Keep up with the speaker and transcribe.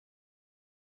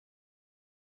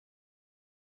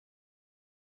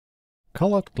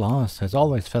Colored glass has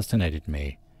always fascinated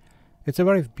me. It's a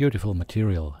very beautiful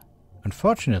material.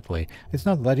 Unfortunately, it's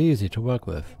not that easy to work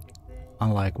with.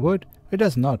 Unlike wood, it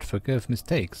does not forgive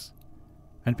mistakes.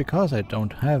 And because I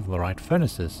don't have the right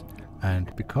furnaces,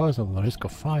 and because of the risk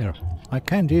of fire, I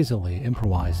can't easily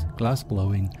improvise glass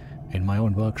blowing in my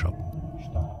own workshop.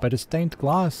 But a stained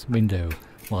glass window,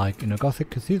 like in a Gothic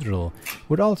cathedral,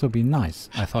 would also be nice,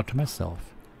 I thought to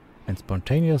myself, and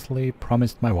spontaneously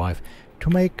promised my wife to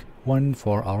make one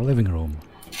for our living room.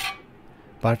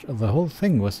 But the whole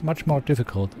thing was much more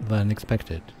difficult than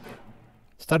expected.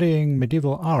 Studying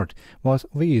medieval art was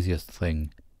the easiest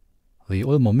thing. The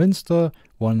Ulmer Münster,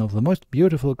 one of the most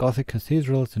beautiful Gothic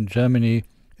cathedrals in Germany,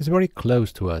 is very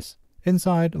close to us.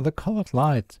 Inside, the colored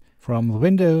light from the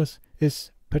windows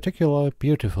is particularly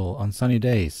beautiful on sunny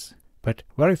days. But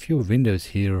very few windows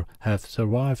here have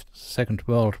survived the Second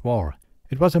World War.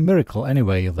 It was a miracle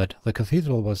anyway that the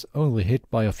cathedral was only hit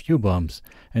by a few bombs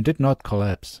and did not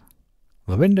collapse.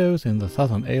 The windows in the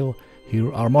southern aisle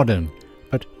here are modern,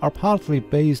 but are partly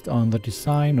based on the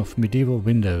design of medieval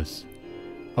windows.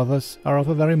 Others are of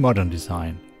a very modern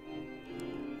design.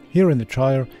 Here in the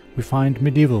choir we find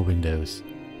medieval windows.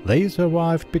 They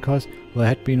survived because they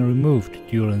had been removed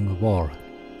during the war.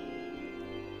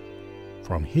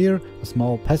 From here a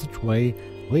small passageway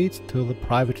leads to the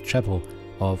private chapel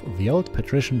of the old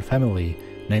patrician family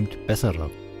named Besserer.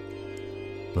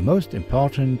 The most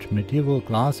important medieval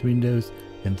glass windows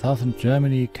in southern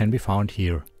Germany can be found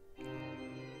here.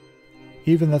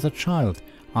 Even as a child,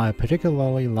 I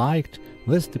particularly liked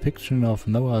this depiction of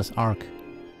Noah's Ark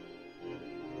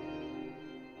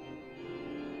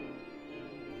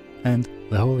and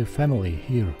the Holy Family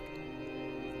here.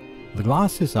 The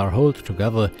glasses are held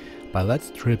together by lead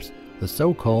strips, the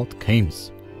so-called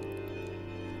cames.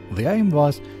 The aim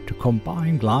was to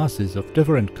combine glasses of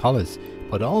different colors,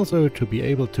 but also to be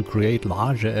able to create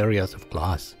larger areas of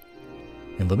glass.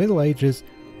 In the Middle Ages,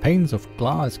 panes of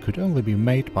glass could only be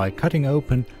made by cutting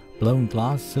open blown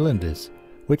glass cylinders,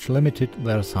 which limited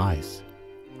their size.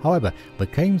 However, the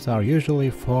cames are usually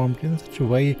formed in such a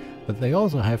way that they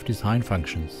also have design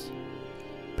functions.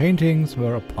 Paintings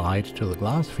were applied to the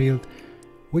glass field,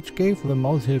 which gave the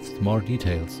motifs more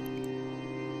details.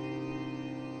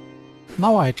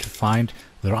 Now I had to find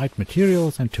the right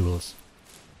materials and tools.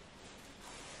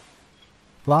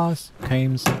 Glass,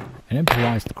 cames, an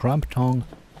improvised crumb tongue,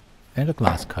 and a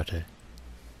glass cutter.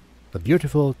 The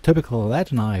beautiful, typical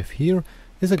lead knife here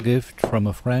is a gift from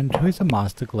a friend who is a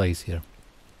master glazier.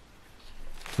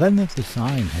 Then the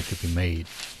design had to be made.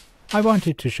 I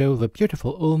wanted to show the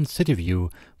beautiful Ulm city view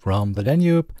from the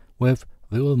Danube with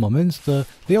the Ulmer Münster,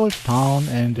 the old town,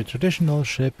 and a traditional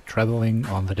ship traveling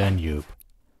on the Danube.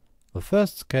 The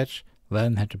first sketch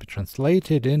then had to be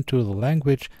translated into the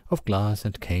language of glass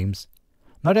and cames.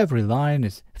 Not every line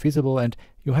is feasible, and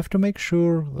you have to make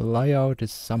sure the layout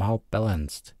is somehow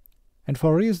balanced. And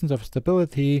for reasons of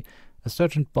stability, a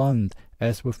certain bond,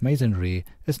 as with masonry,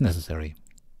 is necessary.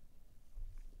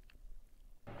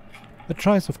 The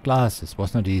choice of glasses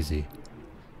was not easy.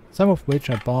 Some of which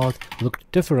I bought looked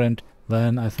different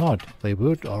than I thought they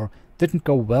would, or didn't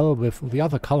go well with the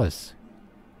other colors.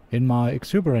 In my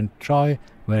exuberant joy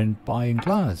when buying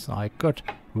glass, I got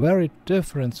very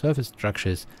different surface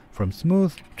structures, from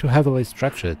smooth to heavily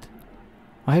structured.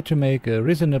 I had to make a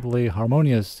reasonably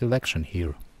harmonious selection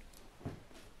here.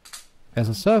 As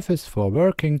a surface for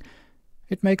working,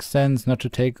 it makes sense not to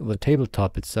take the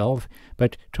tabletop itself,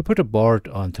 but to put a board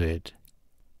onto it.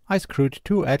 I screwed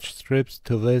 2 edge strips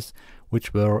to this,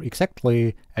 which were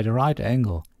exactly at a right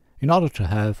angle, in order to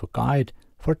have a guide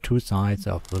for 2 sides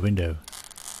of the window.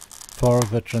 For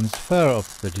the transfer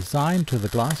of the design to the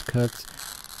glass cuts,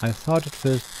 I thought at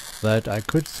first that I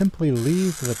could simply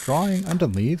leave the drawing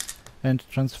underneath and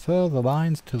transfer the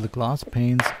lines to the glass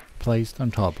panes placed on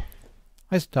top.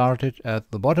 I started at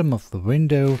the bottom of the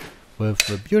window with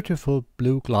the beautiful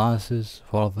blue glasses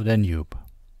for the Danube.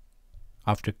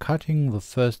 After cutting the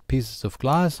first pieces of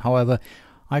glass, however,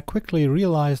 I quickly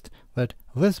realized that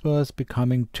this was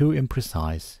becoming too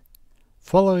imprecise.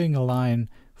 Following a line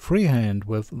freehand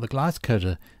with the glass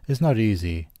cutter is not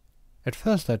easy. At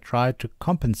first I tried to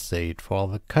compensate for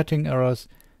the cutting errors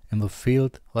in the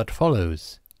field that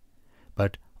follows,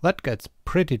 but that gets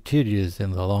pretty tedious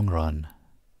in the long run.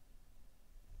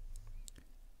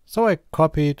 So I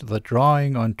copied the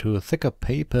drawing onto thicker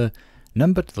paper,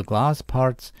 numbered the glass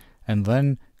parts, and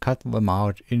then cut them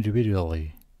out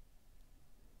individually.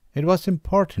 It was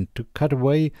important to cut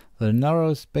away the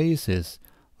narrow spaces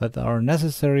that are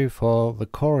necessary for the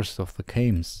course of the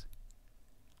cames.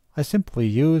 I simply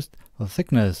used the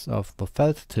thickness of the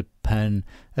felt tip pen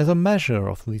as a measure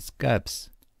of these gaps.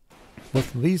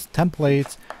 With these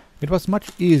templates it was much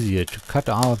easier to cut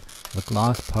out the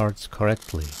glass parts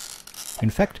correctly. In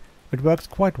fact, it works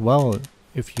quite well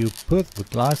if you put the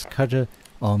glass cutter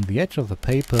on the edge of the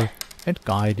paper and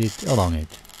guide it along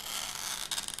it.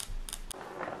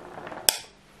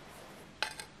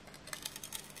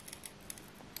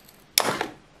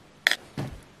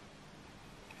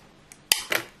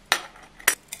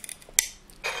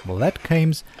 The lead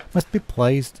cames must be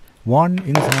placed one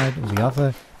inside the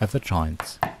other at the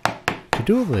joints. To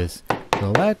do this, the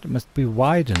lead must be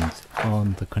widened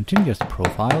on the continuous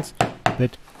profiles,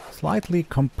 but slightly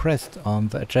compressed on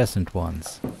the adjacent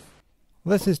ones.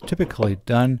 This is typically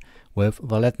done with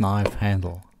the lead knife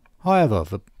handle. However,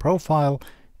 the profile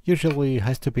usually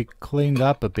has to be cleaned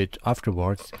up a bit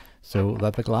afterwards so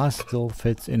that the glass still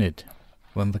fits in it.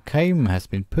 When the came has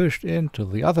been pushed into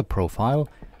the other profile,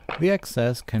 the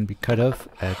excess can be cut off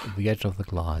at the edge of the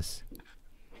glass.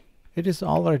 It is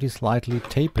already slightly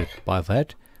tapered by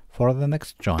that for the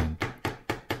next joint.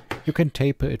 You can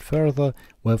taper it further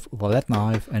with the lead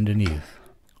knife underneath.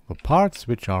 The parts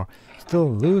which are still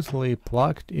loosely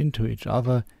plugged into each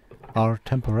other are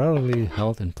temporarily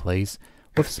held in place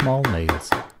with small nails.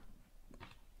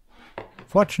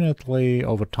 Fortunately,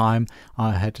 over time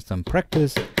I had some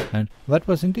practice, and that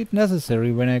was indeed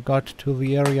necessary when I got to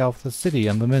the area of the city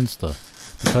and the Münster,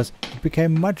 because it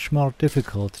became much more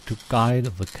difficult to guide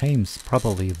the cames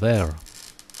properly there.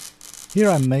 Here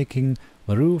I'm making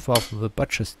the roof of the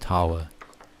butcher's tower.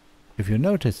 If you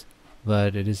notice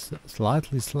that it is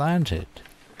slightly slanted,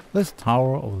 this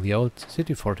tower of the old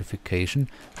city fortification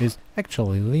is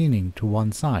actually leaning to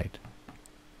one side.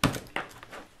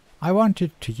 I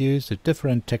wanted to use a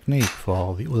different technique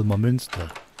for the Ulmer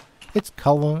Münster. Its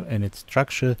color and its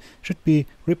structure should be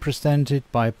represented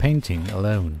by painting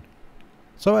alone.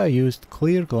 So I used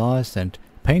clear glass and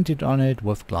painted on it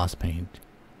with glass paint.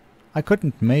 I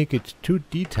couldn't make it too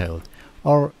detailed,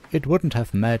 or it wouldn't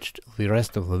have matched the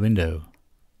rest of the window.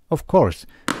 Of course,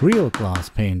 real glass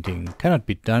painting cannot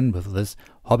be done with this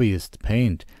hobbyist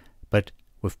paint, but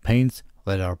with paints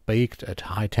that are baked at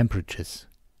high temperatures.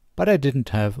 But I didn't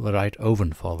have the right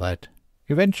oven for that.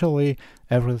 Eventually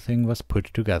everything was put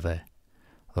together.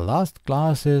 The last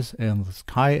glasses in the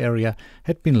sky area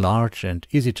had been large and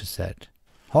easy to set.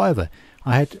 However,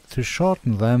 I had to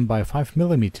shorten them by 5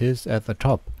 mm at the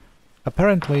top.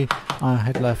 Apparently I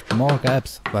had left more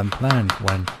gaps than planned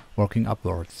when working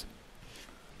upwards.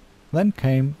 Then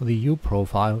came the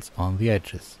U-profiles on the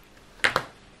edges.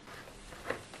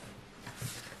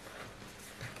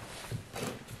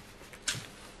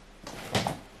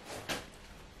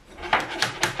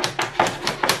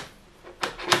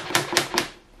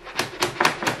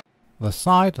 The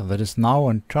side that is now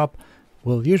on top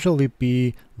will usually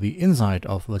be the inside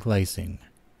of the glazing.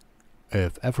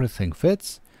 If everything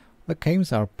fits, the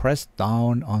cames are pressed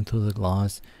down onto the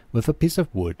glass with a piece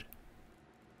of wood.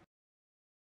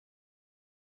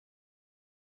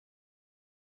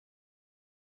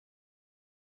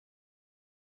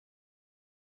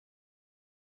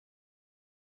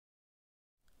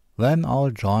 Then all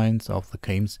joints of the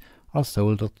cames are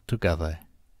soldered together.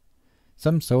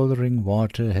 Some soldering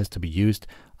water has to be used,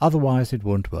 otherwise it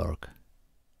won't work.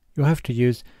 You have to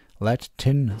use lead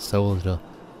tin solder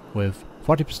with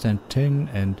 40% tin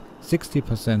and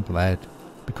 60% lead,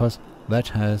 because that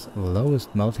has the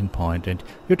lowest melting point and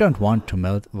you don't want to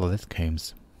melt the lead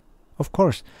cames. Of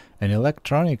course, an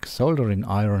electronic soldering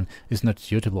iron is not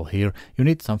suitable here, you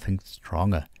need something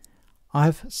stronger. I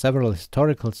have several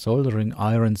historical soldering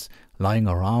irons lying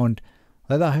around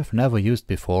that I have never used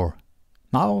before.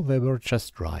 Now they were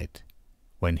just right.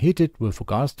 When heated with a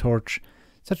gas torch,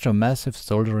 such a massive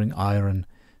soldering iron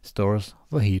stores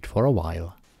the heat for a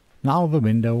while. Now the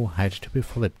window had to be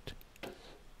flipped.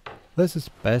 This is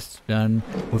best done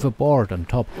with a board on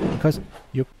top, because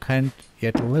you can't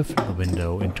yet lift the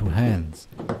window in two hands.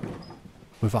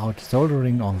 Without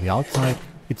soldering on the outside,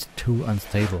 it's too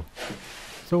unstable.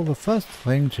 So the first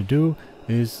thing to do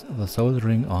is the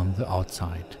soldering on the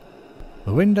outside.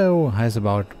 The window has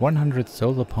about 100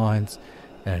 solder points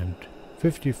and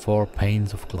 54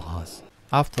 panes of glass.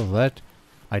 After that,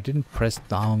 I didn't press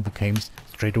down the cames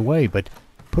straight away, but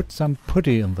put some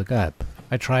putty in the gap.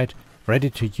 I tried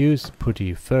ready-to-use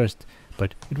putty first,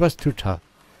 but it was too tough.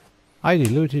 I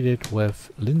diluted it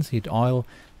with linseed oil,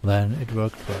 then it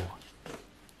worked well.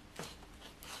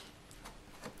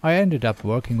 I ended up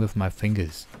working with my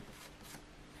fingers.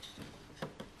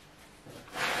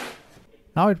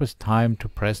 Now it was time to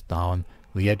press down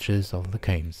the edges of the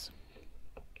cames.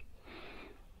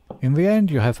 In the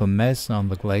end you have a mess on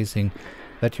the glazing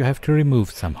that you have to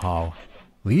remove somehow.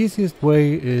 The easiest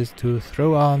way is to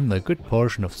throw on a good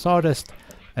portion of sawdust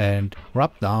and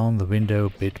rub down the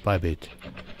window bit by bit.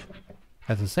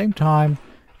 At the same time,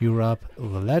 you rub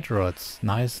the lead rods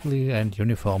nicely and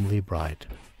uniformly bright.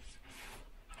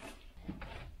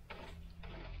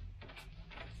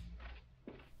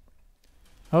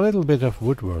 A little bit of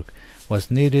woodwork was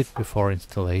needed before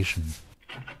installation.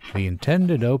 The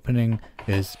intended opening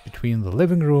is between the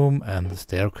living room and the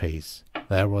staircase.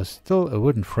 There was still a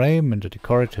wooden frame and a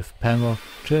decorative panel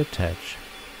to attach.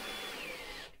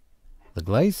 The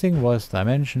glazing was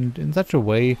dimensioned in such a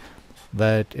way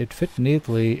that it fit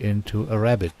neatly into a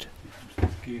rabbet.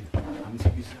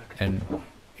 An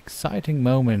exciting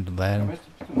moment then,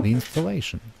 the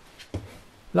installation.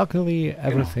 Luckily,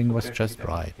 everything was just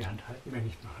right.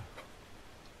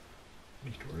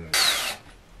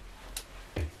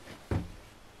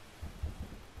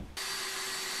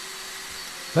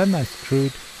 Then I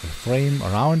screwed the frame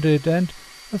around it and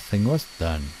the thing was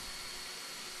done.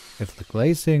 If the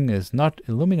glazing is not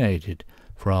illuminated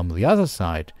from the other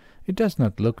side, it does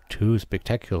not look too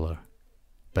spectacular.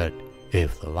 But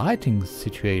if the lighting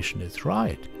situation is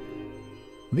right,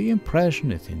 the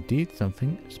impression is indeed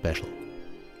something special.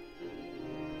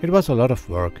 It was a lot of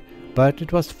work, but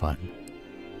it was fun.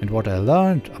 And what I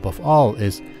learned above all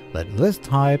is that this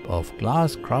type of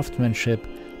glass craftsmanship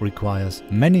requires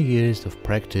many years of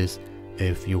practice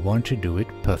if you want to do it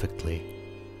perfectly.